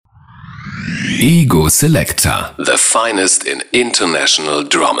Ego Selector. The finest in international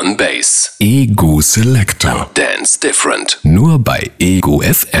drum and bass. Ego Selector. Dance different. Nur bei Ego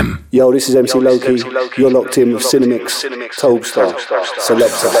FM. Yo, this is MC Loki. You're locked in with Cinemix, Tobestar,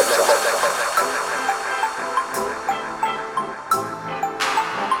 Selector.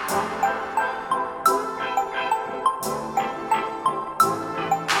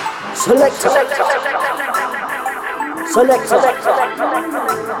 Selector. Selector.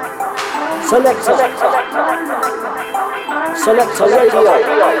 Selector. Selector Radio.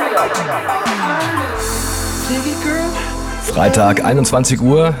 Freitag, 21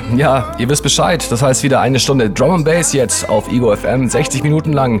 Uhr. Ja, ihr wisst Bescheid. Das heißt wieder eine Stunde Drum and Bass jetzt auf Ego FM. 60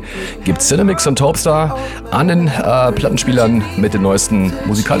 Minuten lang gibt Cinemix und Tobestar an den Plattenspielern mit den neuesten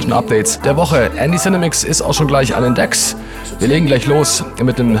musikalischen Updates der Woche. Andy Cinemix ist auch schon gleich an den Decks. Wir legen gleich los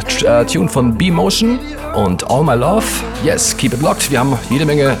mit dem Tune von B-Motion und All My Love. Yes, keep it locked. Wir haben jede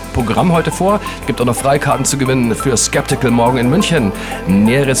Menge Programm heute vor. Es gibt auch noch Freikarten zu gewinnen für Skeptical morgen in München.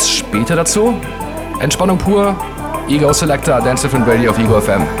 Näheres später dazu. Entspannung pur. Ego Selector, Dance Different Radio auf Ego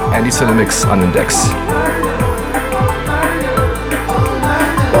FM. Andy Cinemix an den Decks.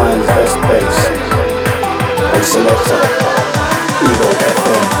 Brian's best bass. And Selector. Ego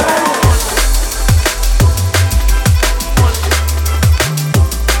FM.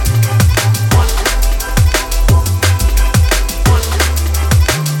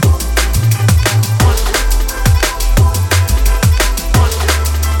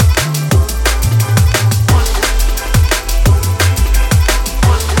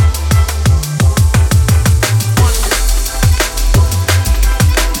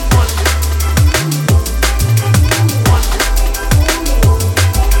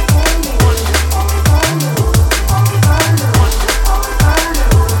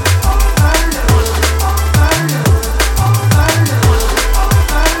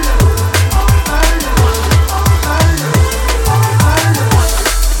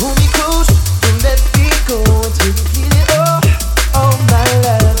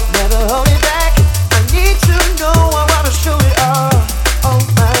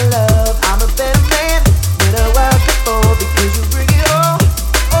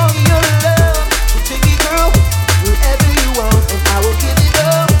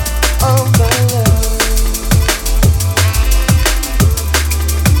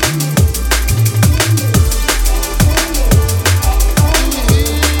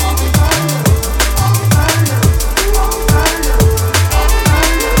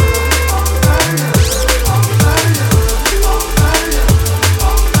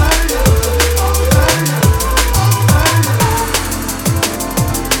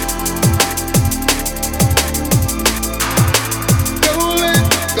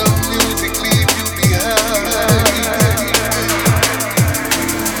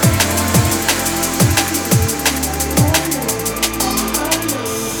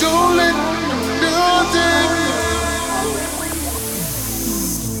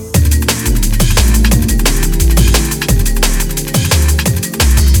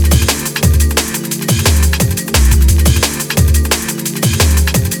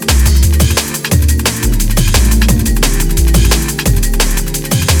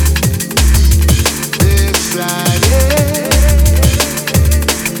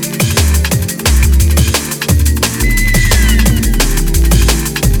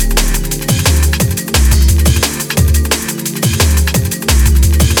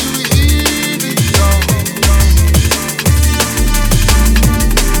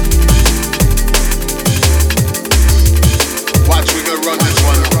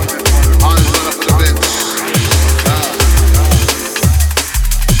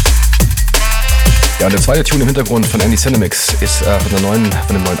 Ja, und der zweite Tune im Hintergrund von Andy Cinemix ist von dem neuen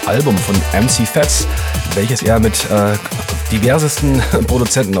Album von MC Fats, welches er mit diversesten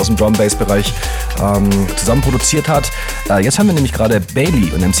Produzenten aus dem Drum-Bass-Bereich zusammen produziert hat. Jetzt haben wir nämlich gerade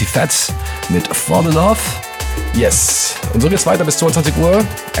Bailey und MC Fats mit For the Love. Yes. Und so geht's weiter bis 22 Uhr.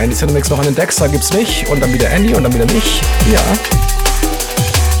 Andy Cinemix noch an den Decks, da gibt's mich und dann wieder Andy und dann wieder mich. Ja.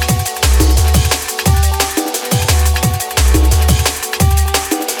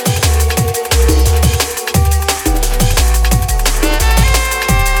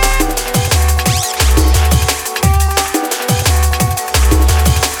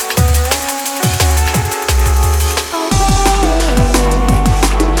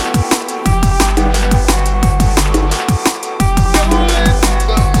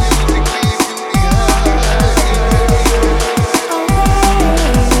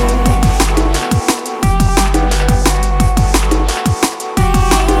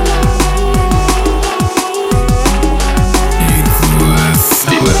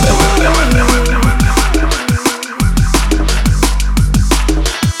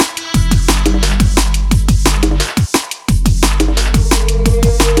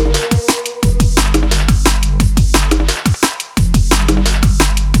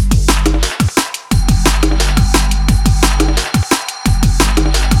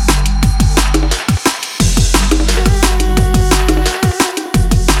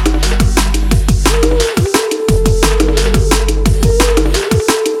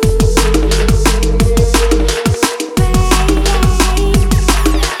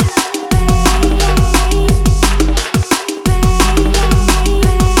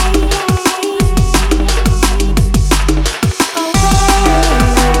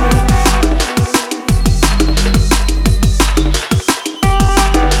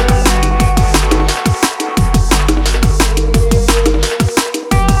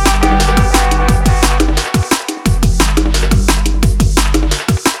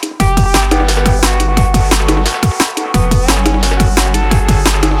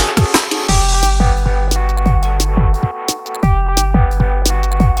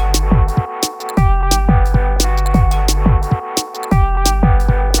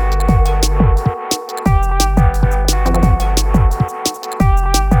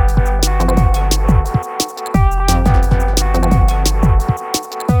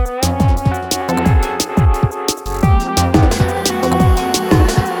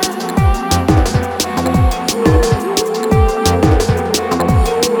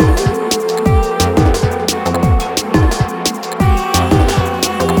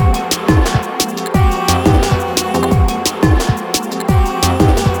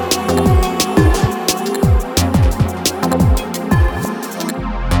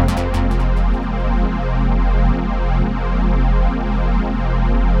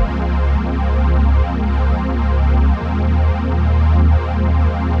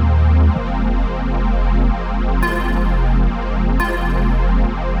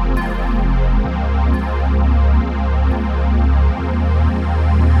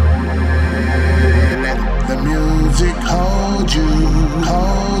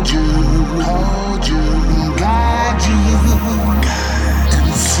 hold you, hold you, guide you,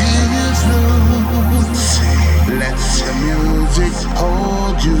 and see you through. Let the music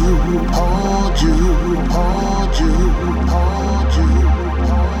hold you, hold you, hold you, hold you,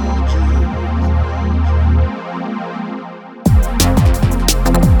 hold you.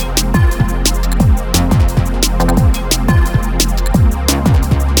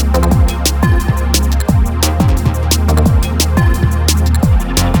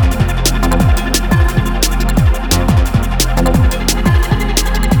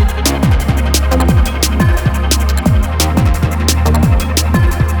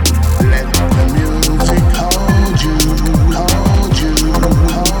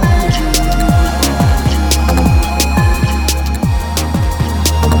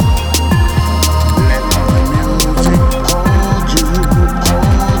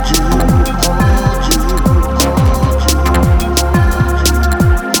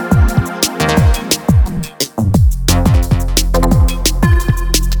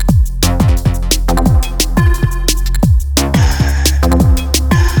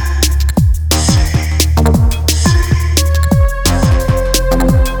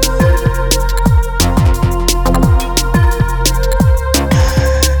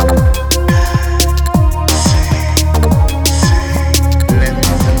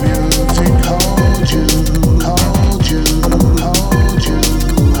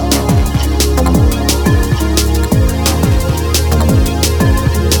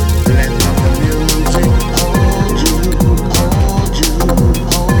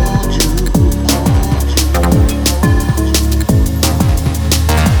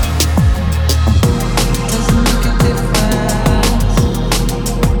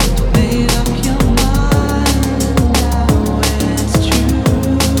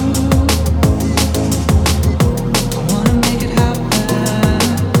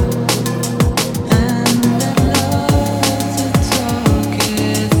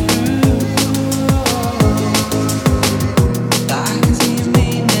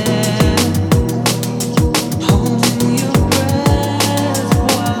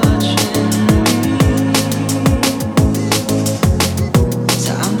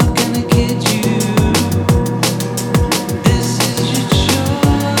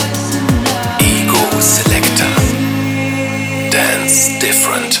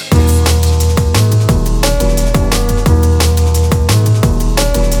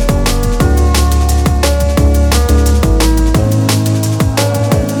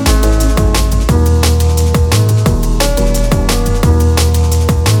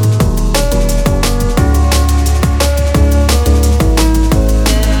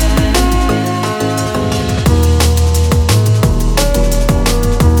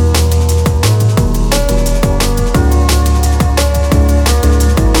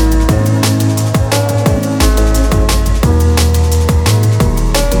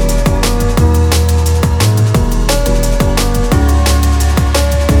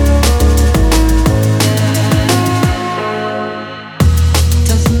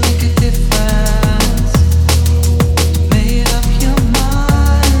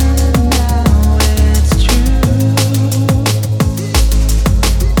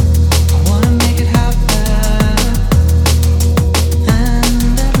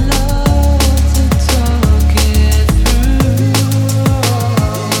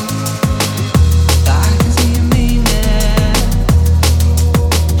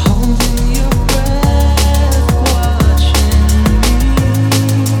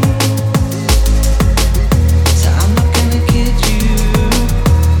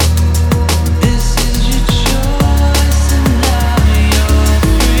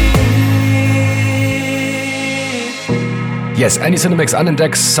 Yes, Andy Cinemix an den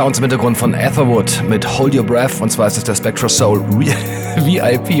Decks, Sounds im Hintergrund von Etherwood mit Hold Your Breath, und zwar ist es der Spectra Soul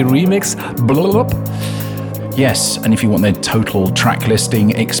VIP Remix. Blablabla. Yes, and if you want the total track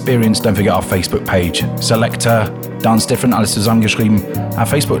listing experience, don't forget our Facebook page. Selector, Dance Different, alles zusammengeschrieben, at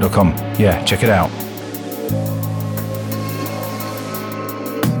facebook.com. Yeah, check it out.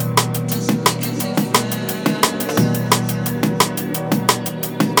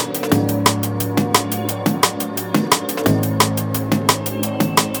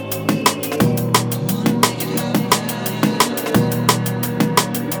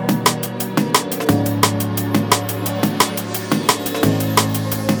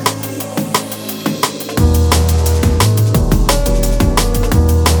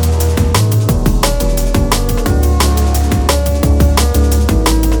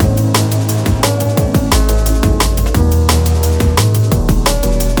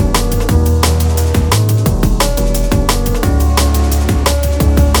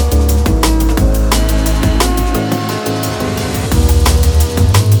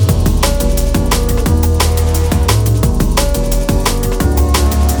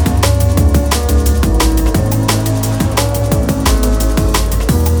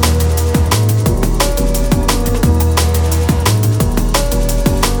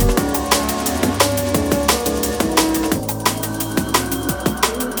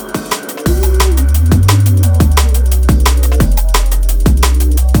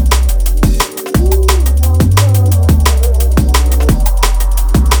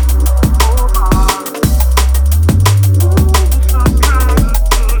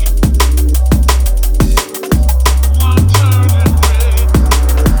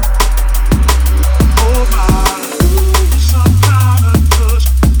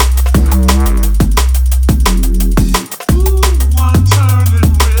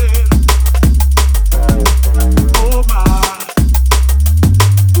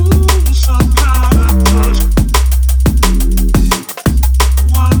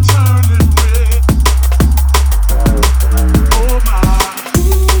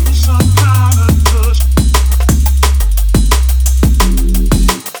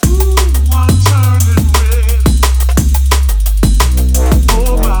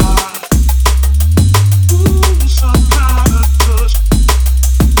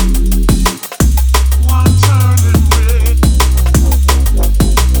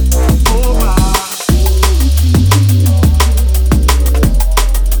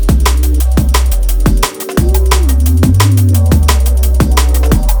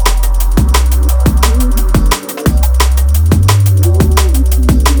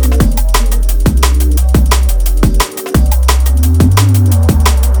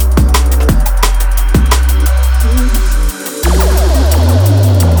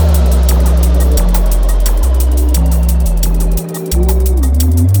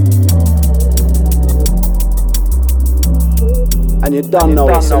 You don't know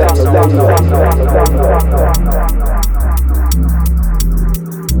it, Selector Radio.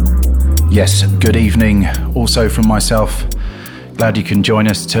 Yes, good evening. Also from myself, glad you can join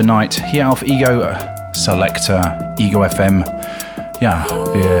us tonight hier auf Ego Selector, Ego FM. Ja,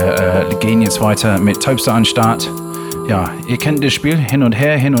 wir gehen jetzt weiter mit Topstar an den Start. Ja, ihr kennt das Spiel hin und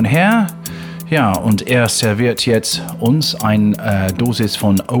her. Ja, und er serviert jetzt uns ein Dosis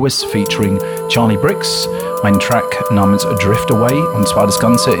von OS featuring Charlie Bricks, ein Track namens Drift Away, und zwar das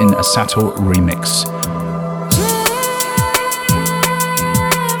Ganze in a Sato Remix.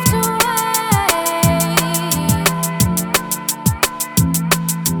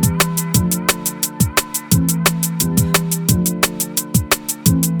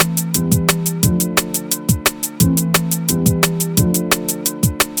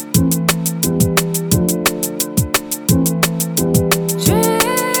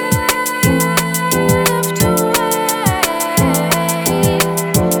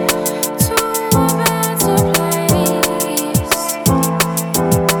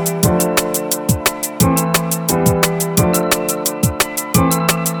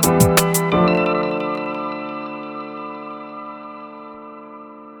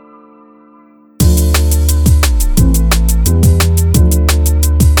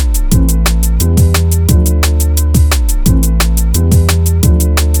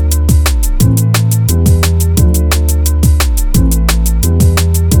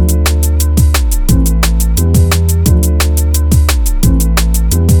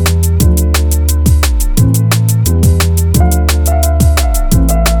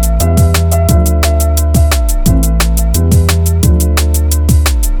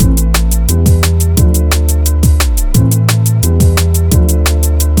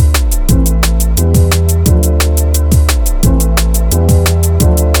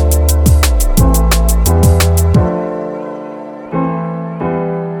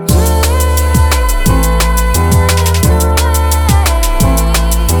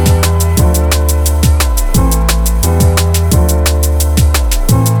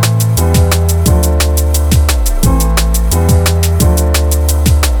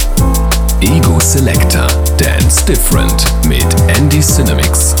 Selector Dance Different mit Andy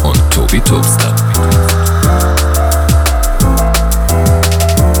Cinemix und Tobi Topstar.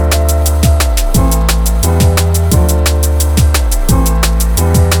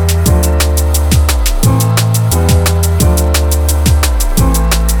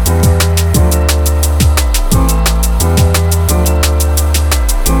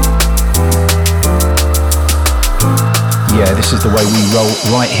 This is the way we roll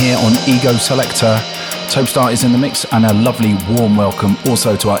right here on Ego Selector. Topstar is in the mix, and a lovely warm welcome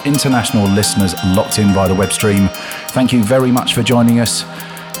also to our international listeners locked in via the web stream. Thank you very much for joining us.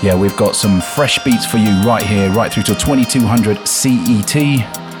 Yeah, we've got some fresh beats for you right here, right through to 2200 CET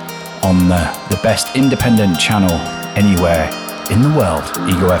on the best independent channel anywhere in the world,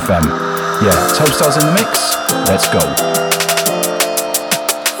 Ego FM. Yeah, Topstar's in the mix. Let's go.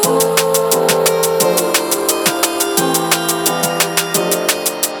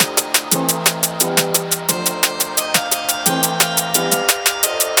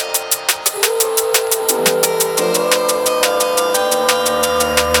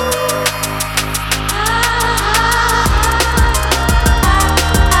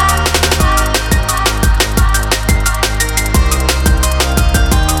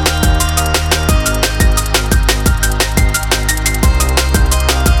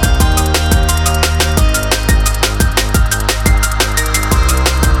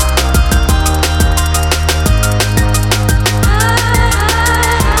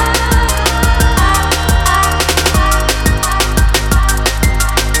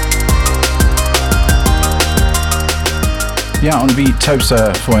 Ja, und wie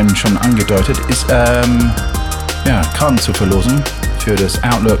Topstar vorhin schon angedeutet, ist Karten zu verlosen für das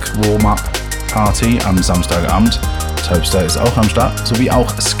Outlook Warm-Up Party am Samstagabend. Topstar ist auch am Start, sowie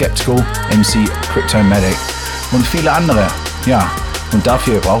auch Skeptical, MC Cryptomatic und viele andere. Ja, und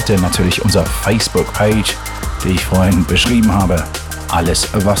dafür braucht ihr natürlich unsere Facebook-Page, die ich vorhin beschrieben habe. Alles,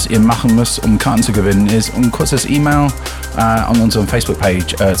 was ihr machen müsst, um Karten zu gewinnen, ist ein kurzes E-Mail an unsere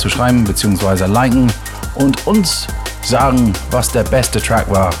Facebook-Page zu schreiben bzw. liken und uns sagen, was der beste Track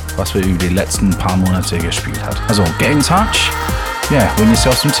war, was wir über die letzten paar Monate gespielt hat. Also, get in touch. Yeah, win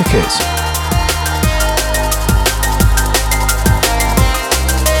yourself some tickets.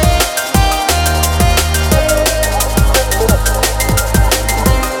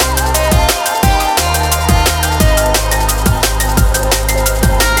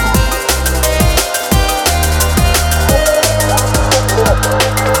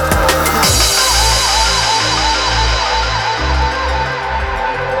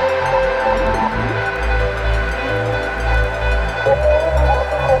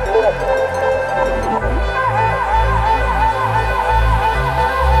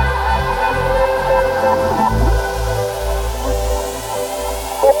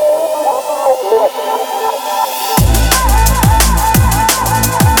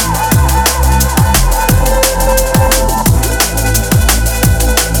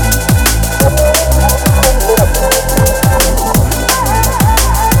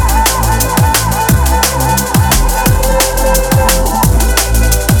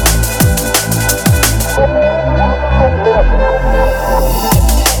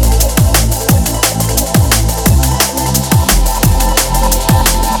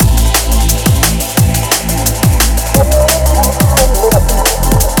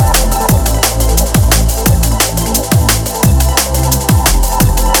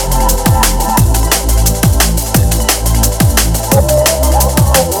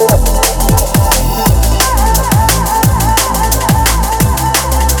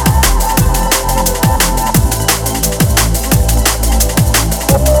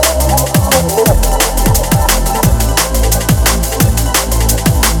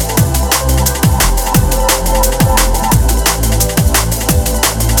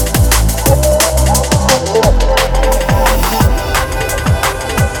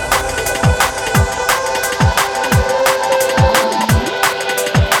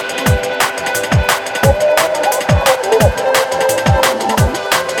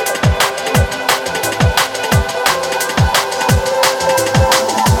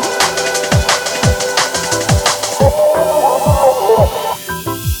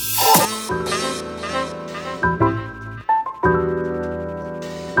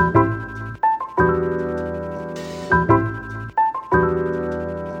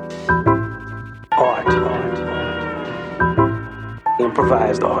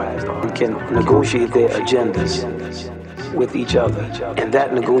 improvised art. We can negotiate their agendas with each other, and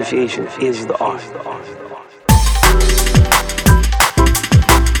that negotiation is the art.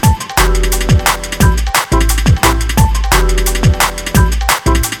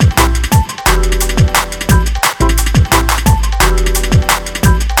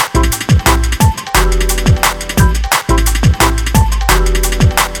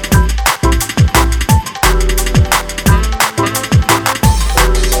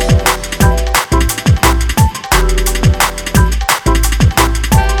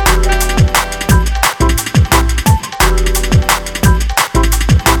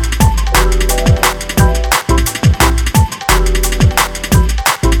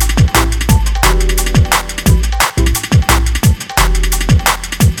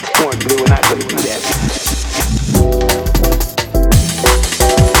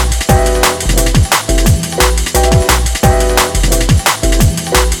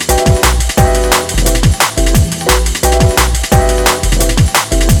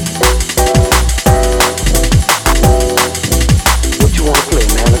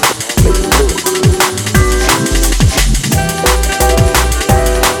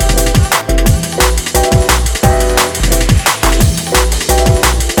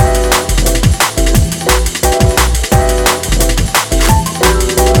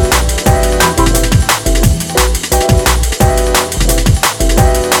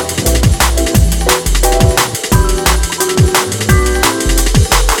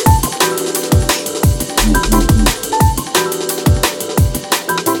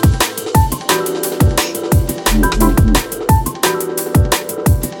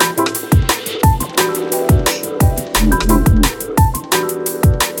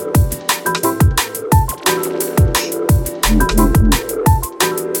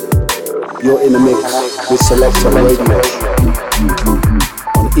 You're in the mix with Selector Radio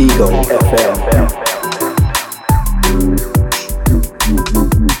on Ego FM.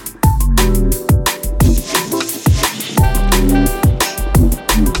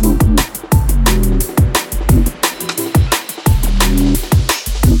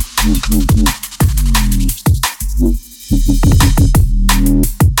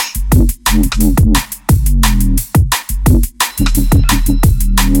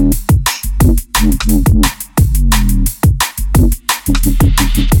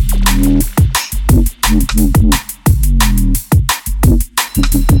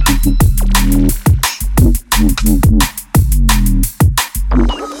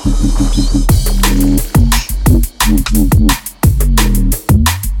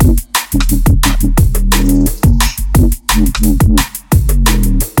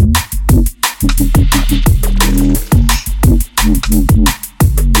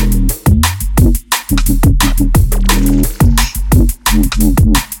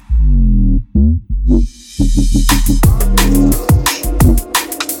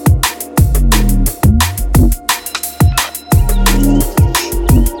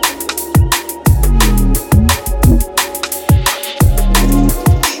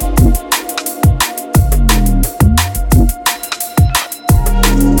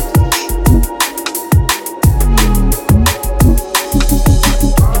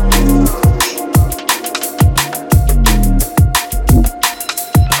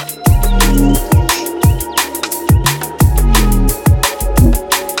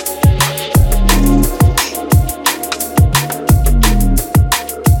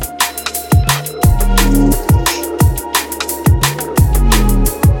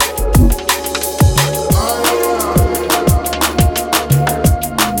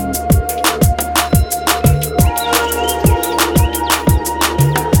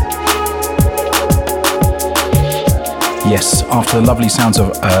 Yes, after the lovely sounds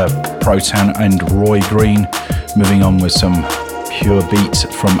of Proton and Roy Green, moving on with some pure beats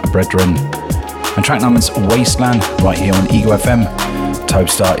from Brethren. And track numbers Wasteland, right here on Ego FM.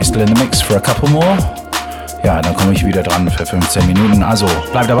 Topstar ist still in the mix für a couple more. Ja, dann komme ich wieder dran für 15 Minuten. Also,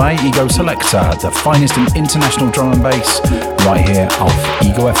 bleib dabei, Ego Selector, the finest in international drum and bass, right here auf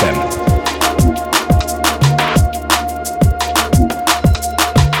Ego FM.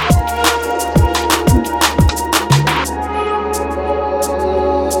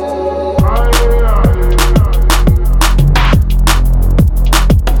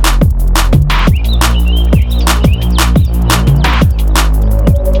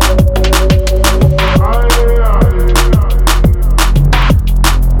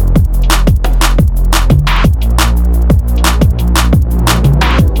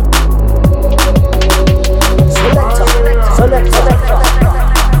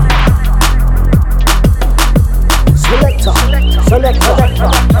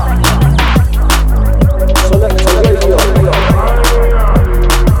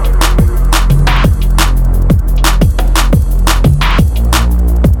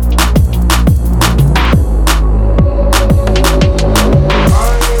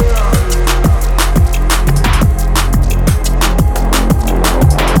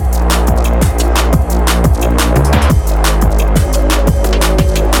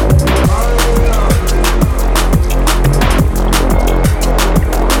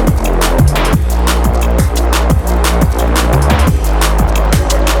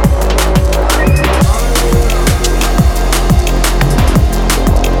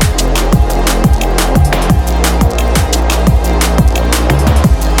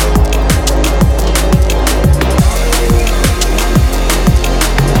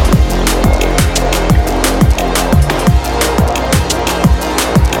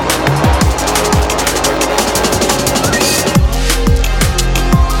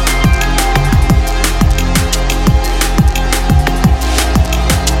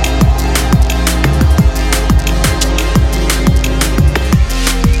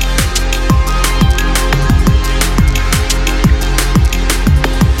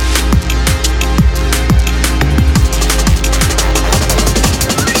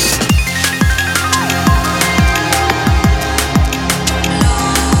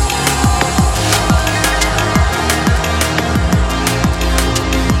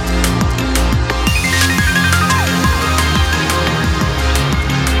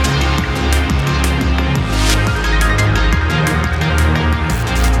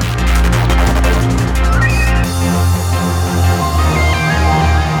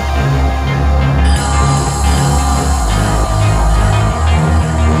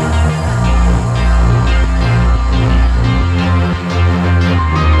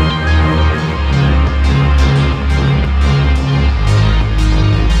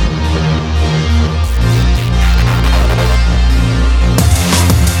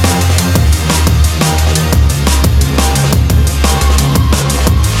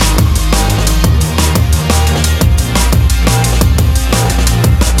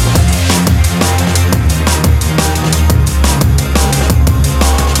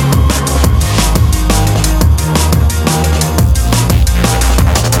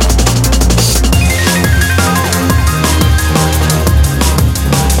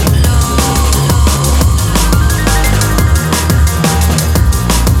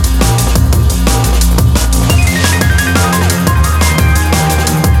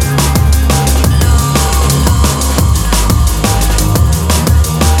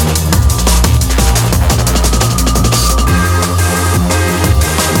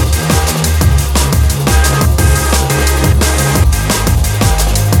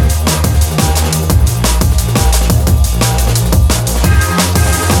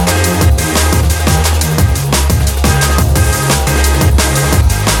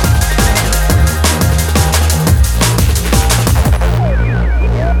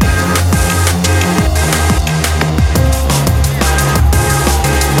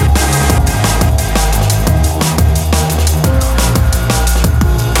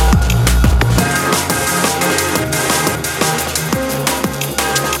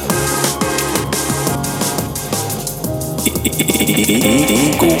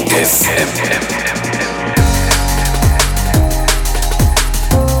 Ego FM.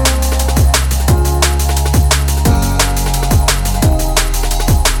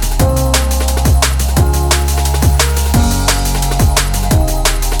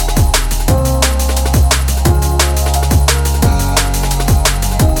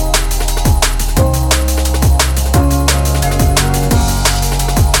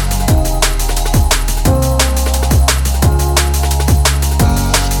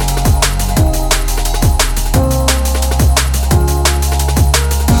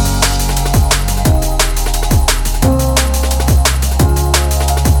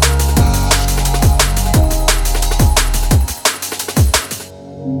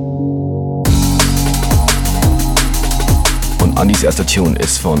 Andys erster Tune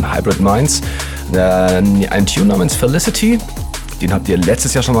ist von Hybrid Minds. Ein Tune namens Felicity. Den habt ihr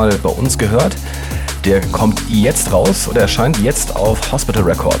letztes Jahr schon mal bei uns gehört. Der kommt jetzt raus oder erscheint jetzt auf Hospital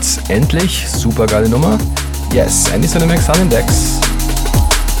Records. Endlich, super geile Nummer. Yes, Andy Cinemix an den Decks.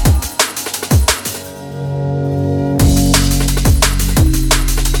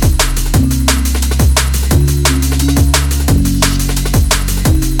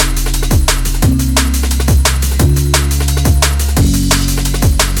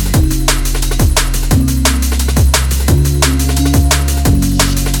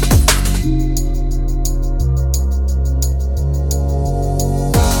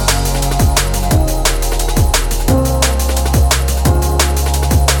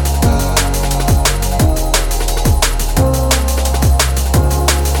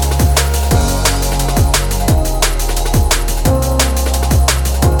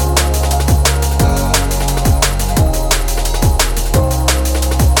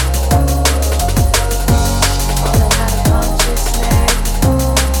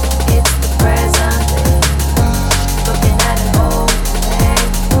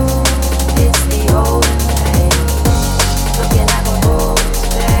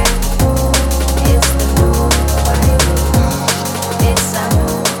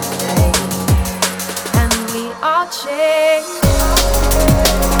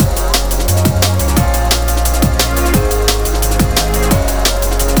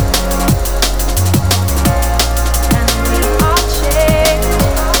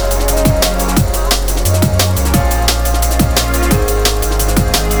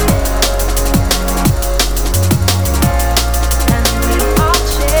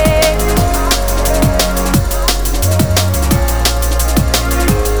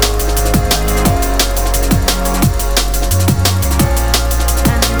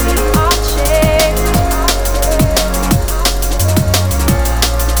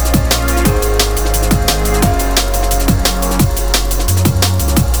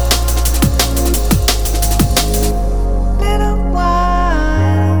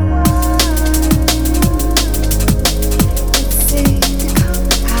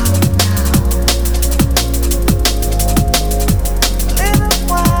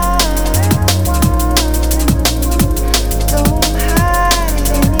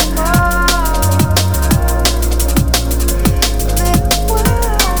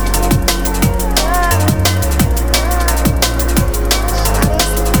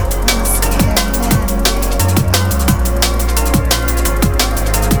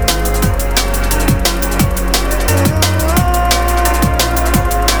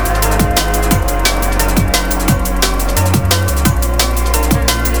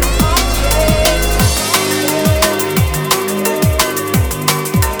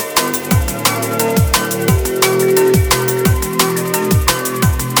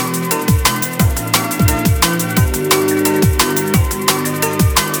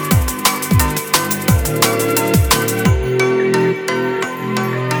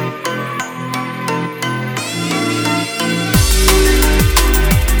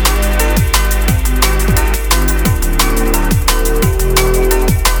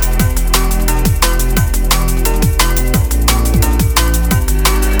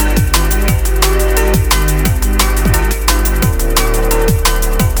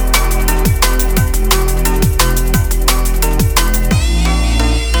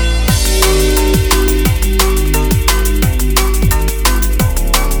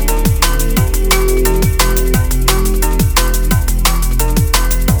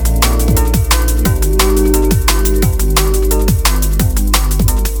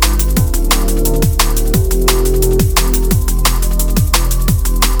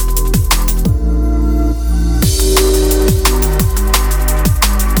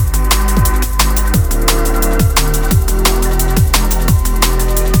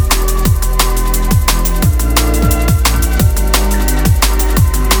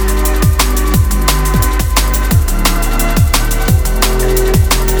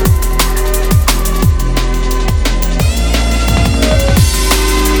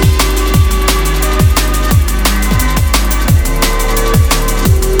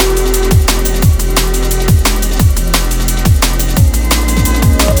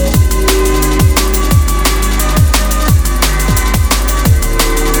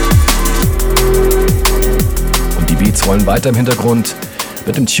 rollen weiter im Hintergrund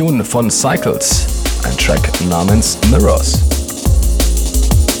mit dem Tune von Cycles, ein Track namens Mirrors.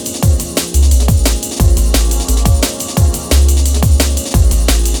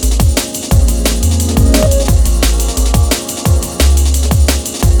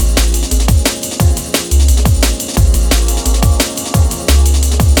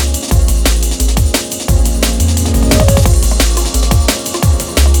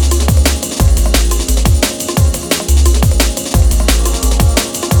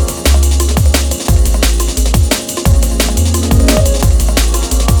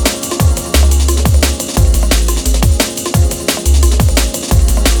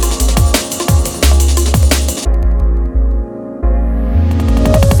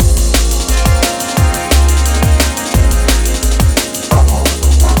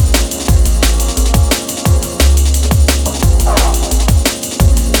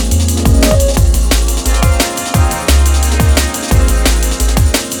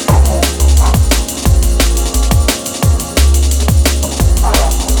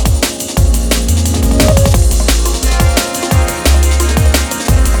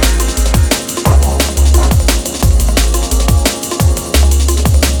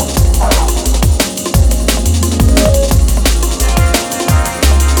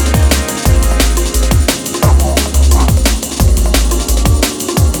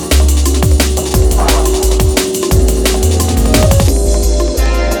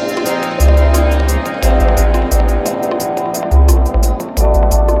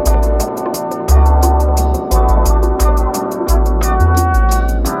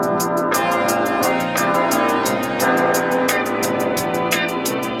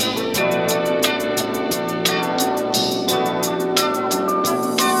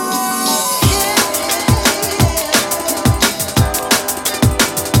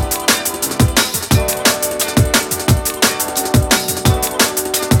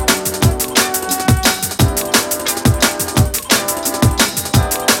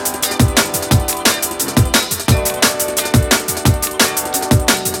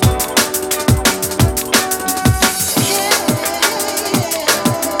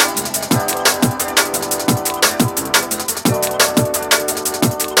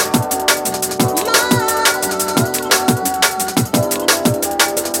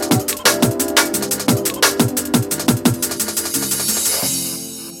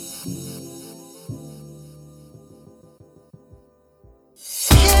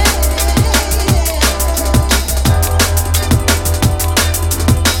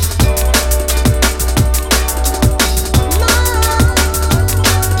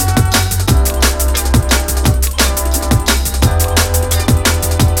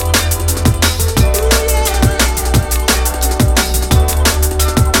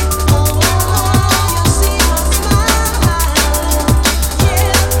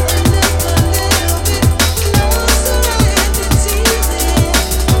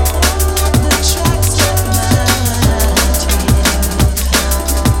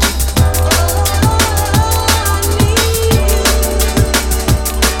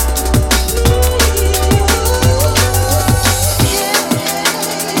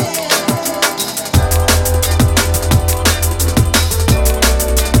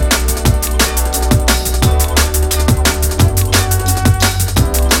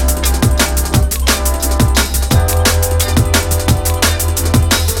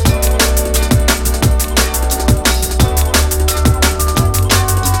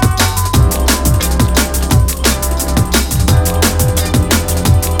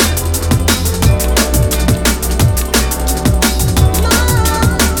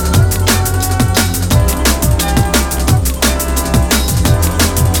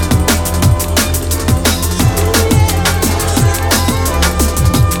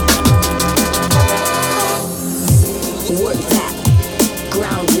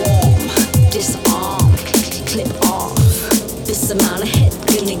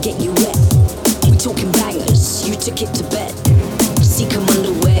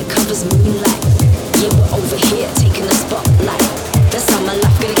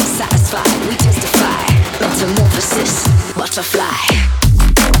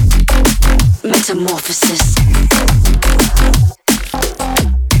 Metamorphosis.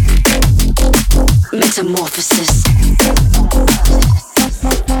 Metamorphosis.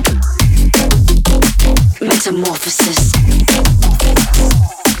 Metamorphosis.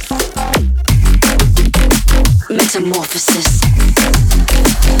 Metamorphosis.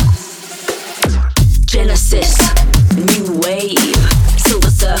 Genesis. New wave. Silver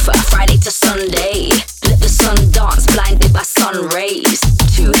Surfer. Friday to Sunday. Let the sun dance blinded by sun rays.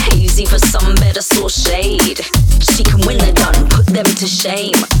 Too hazy for some better source shade. She can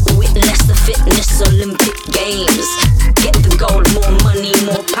shame. Witness the fitness Olympic Games. Get the gold, more money,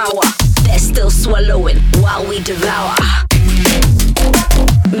 more power. They're still swallowing while we devour.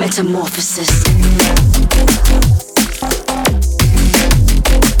 Metamorphosis.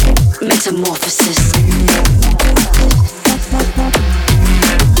 Metamorphosis.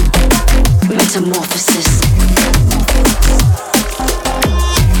 Metamorphosis.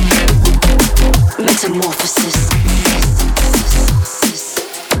 Metamorphosis.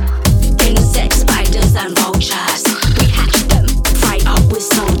 Insect spiders and vultures. We hatch them, fight up with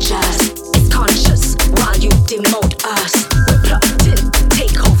soldiers. It's conscious while you demote us. We're plucked in,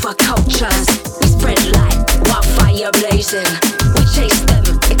 take over cultures. We spread light, wildfire blazing. We chase them,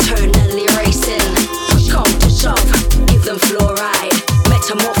 eternally racing. Push come to shove, give them fluoride.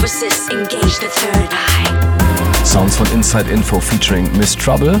 Metamorphosis, engage the third eye. Sounds von Inside Info featuring Miss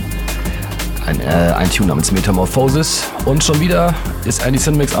Trouble. Ein Tune namens Metamorphosis. Und schon wieder ist Andy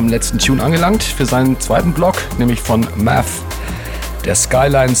Cinemix am letzten Tune angelangt für seinen zweiten Block, nämlich von Math, der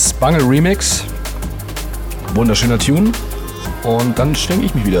Skylines Bungle Remix. Wunderschöner Tune. Und dann schwinge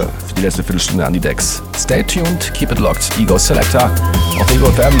ich mich wieder für die letzte Viertelstunde an die Decks. Stay tuned, keep it locked. Ego Selector auf Ego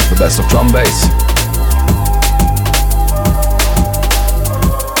FM, the best of drum and bass.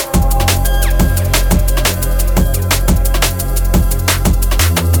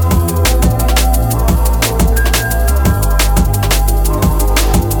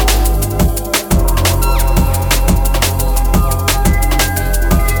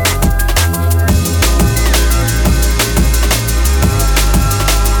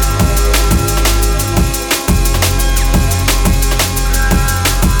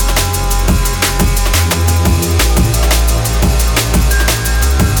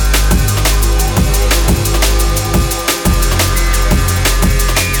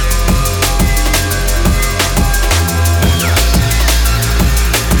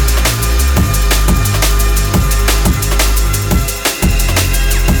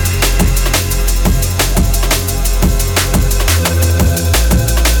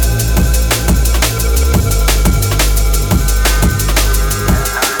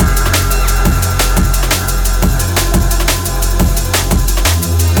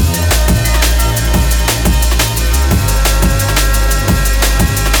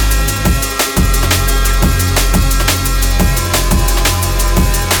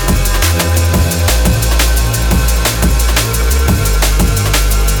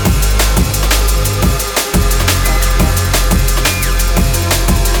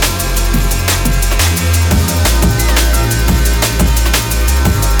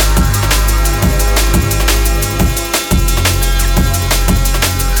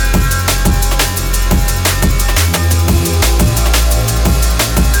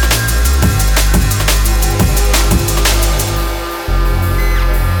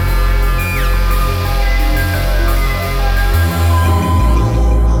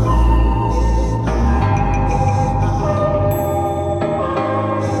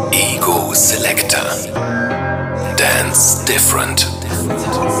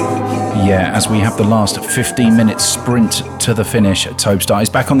 As we have the last 15-minute sprint to the finish, Tobestar is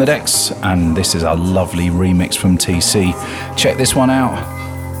back on the decks, and this is a lovely remix from TC. Check this one out,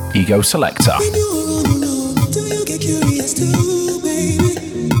 Ego Selector.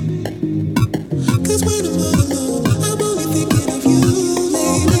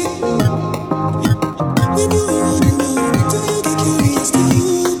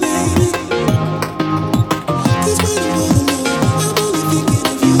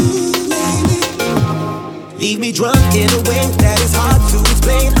 Drunk in a way that is hard to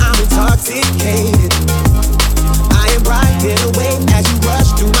explain. I'm intoxicated. I am bright in a way as you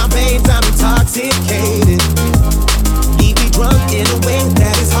rush through my veins. I'm intoxicated. Leave me drunk in a way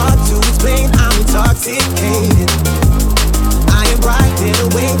that is hard to explain. I'm intoxicated. I am bright in a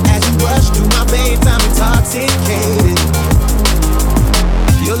way as you rush through my veins. I'm intoxicated.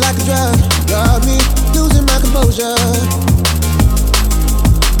 You're like a drug, got me losing my composure.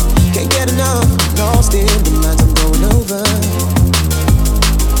 Can't get enough, lost in the lines I'm going over.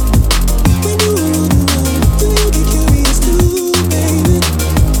 When you run, do you get curious too, baby?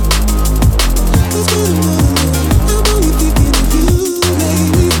 'Cause when I'm only thinking of you,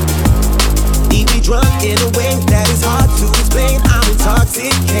 baby. Leave me drunk in a way that is hard to explain. I'm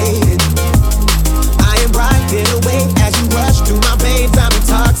intoxicated. I am bright in a way as you rush through my veins. I'm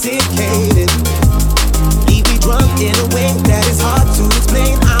intoxicated. Leave me drunk in a way that is hard to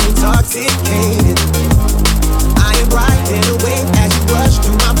explain. I'm intoxicated.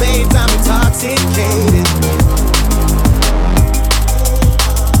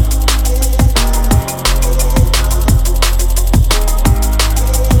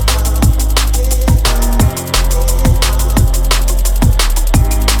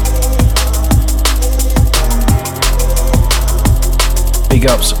 Big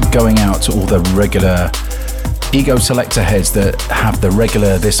ups going out to all the regular Ego Selector heads that have the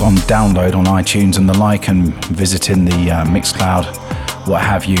regular this on download on iTunes and the like, and visiting the Mixcloud, what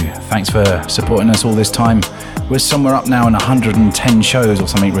have you. Thanks for supporting us all this time. We're somewhere up now in 110 shows or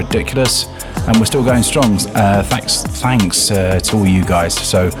something ridiculous, and we're still going strong. Thanks to all you guys.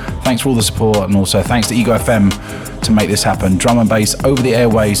 So thanks for all the support, and also thanks to Ego FM to make this happen. Drum and bass over the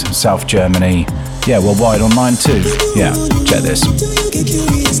airways, South Germany. Yeah, worldwide online too. Yeah, check this.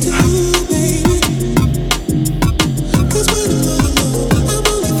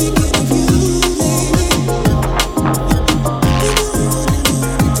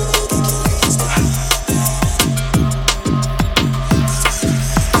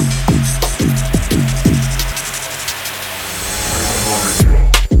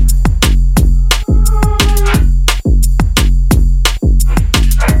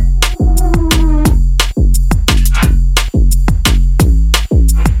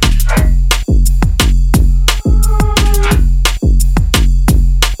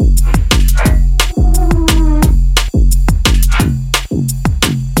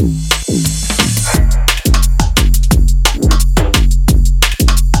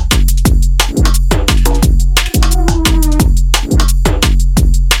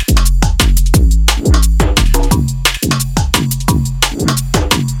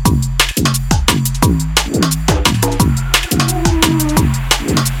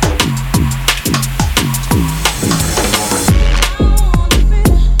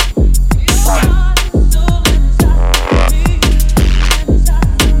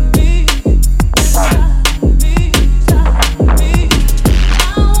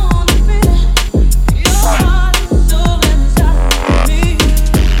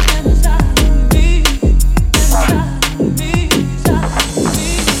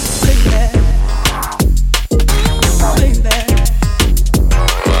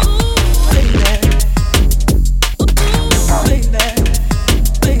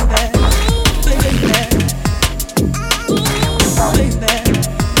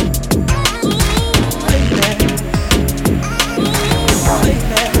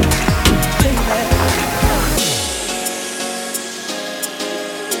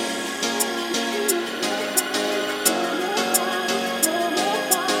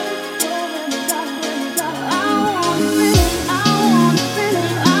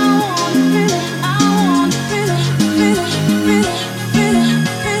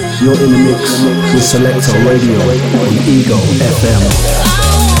 You're in the mix with Selector Radio on Ego FM.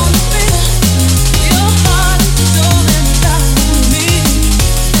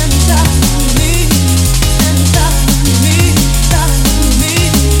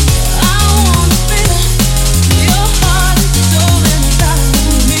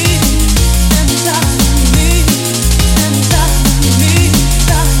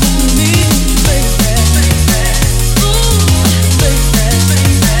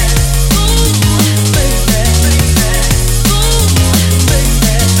 Baby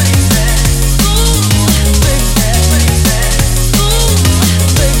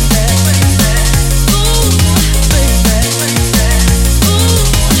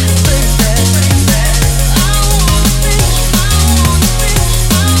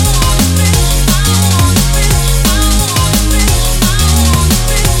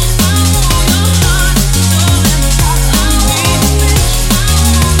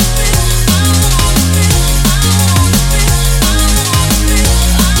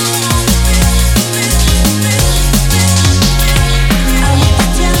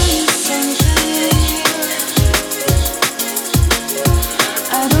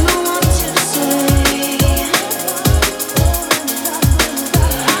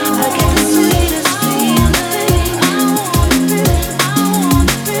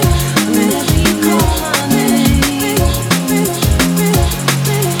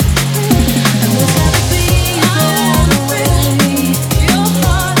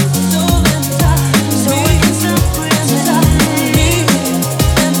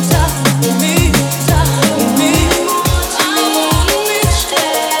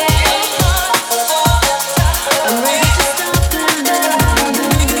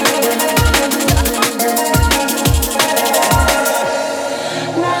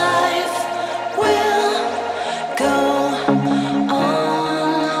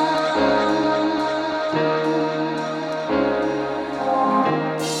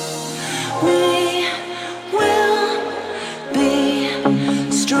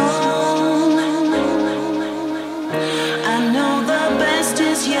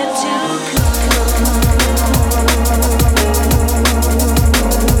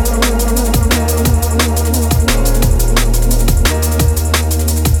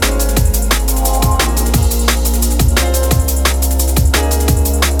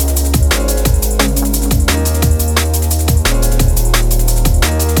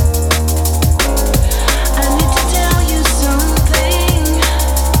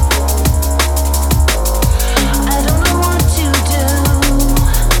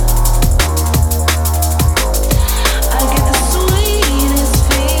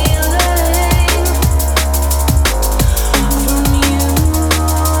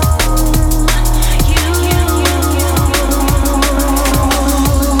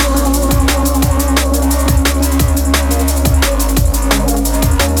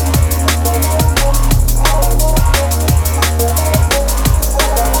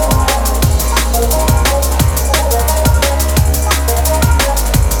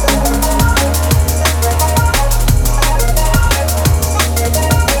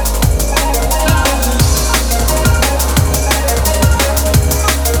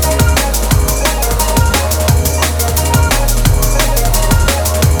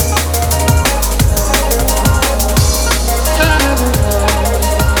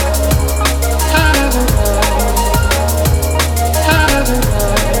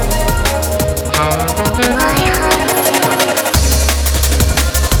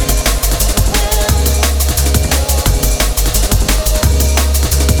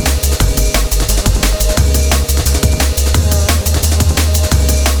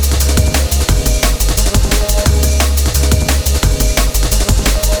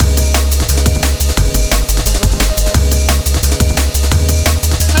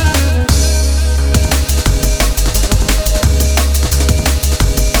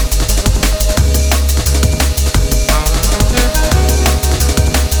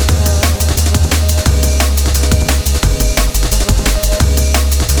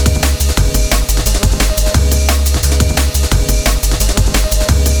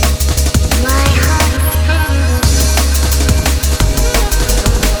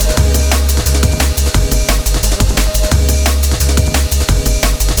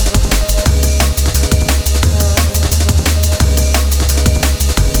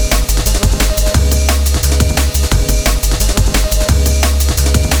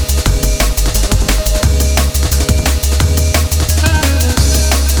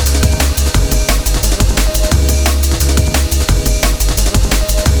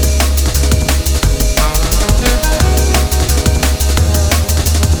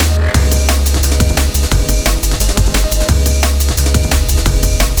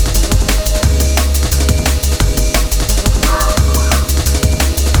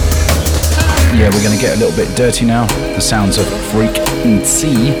Yeah, we're going to get a little bit dirty now. The sounds of Freak and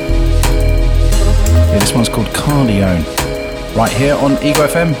C. Yeah, this one's called Cardione. Right here on Ego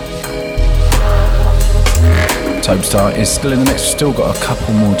FM. Topstar is still in the mix. Still got a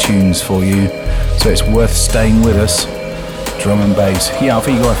couple more tunes for you, so it's worth staying with us. Drum and bass here on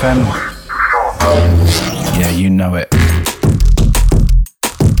Ego FM. Yeah, you know it.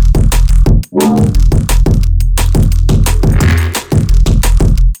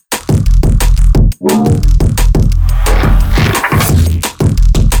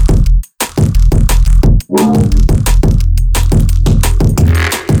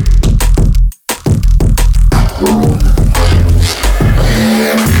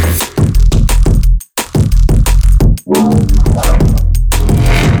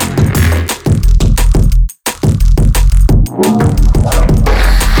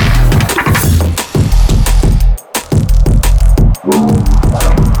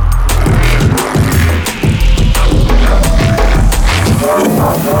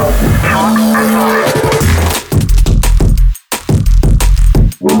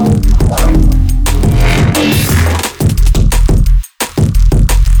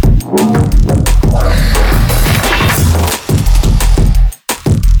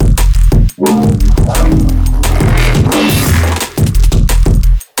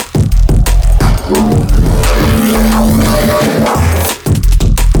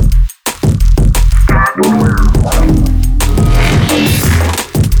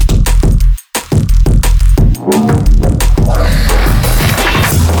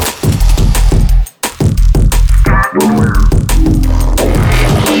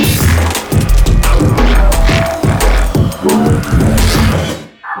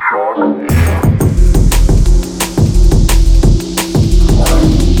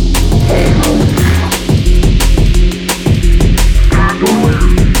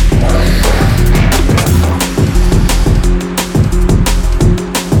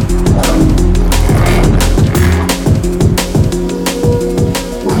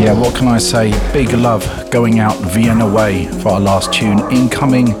 Say big love going out Vienna way for our last tune,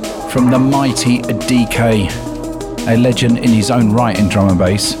 incoming from the mighty DK, a legend in his own right in drum and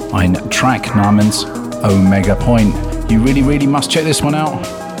bass, ein Track namens Omega Point. You really must check this one out.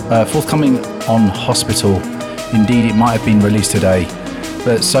 Forthcoming on Hospital. Indeed, it might have been released today,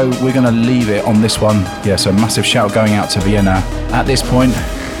 but so we're going to leave it on this one. Yeah, so massive shout going out to Vienna at this point.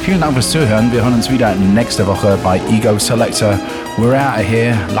 Vielen Dank fürs Zuhören. Wir hören uns wieder nächste Woche bei Ego Selector. We're out of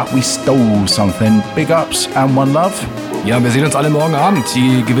here like we stole something. Big ups and one love. Ja, wir sehen uns alle morgen Abend.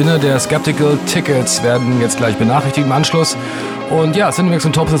 Die Gewinner der Skeptical Tickets werden jetzt gleich benachrichtigt im Anschluss. Und ja, Cinemix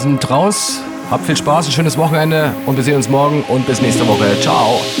und Topstar sind raus. Habt viel Spaß, ein schönes Wochenende und wir sehen uns morgen und bis nächste Woche.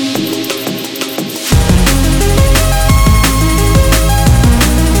 Ciao.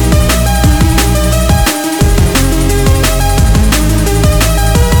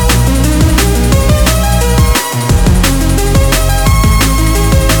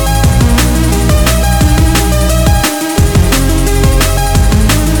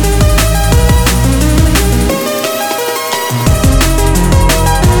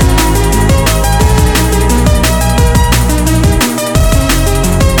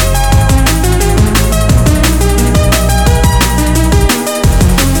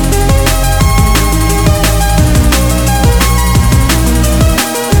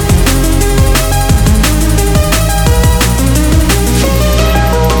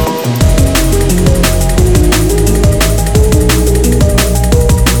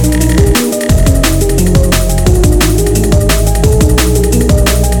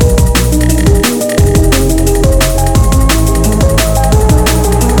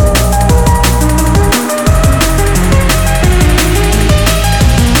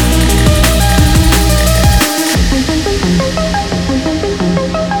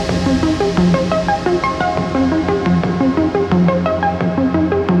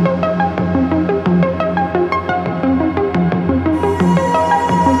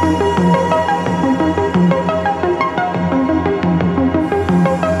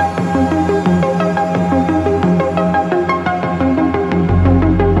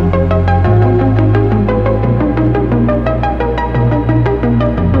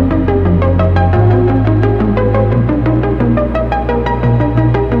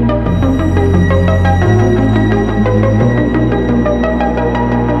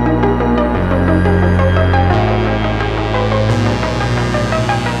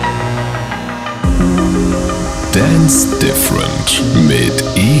 Dance Different mit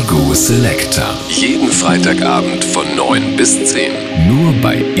Ego Selector. Jeden Freitagabend von 9 bis 10. Nur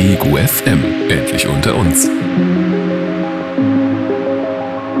bei Ego FM. Endlich unter uns.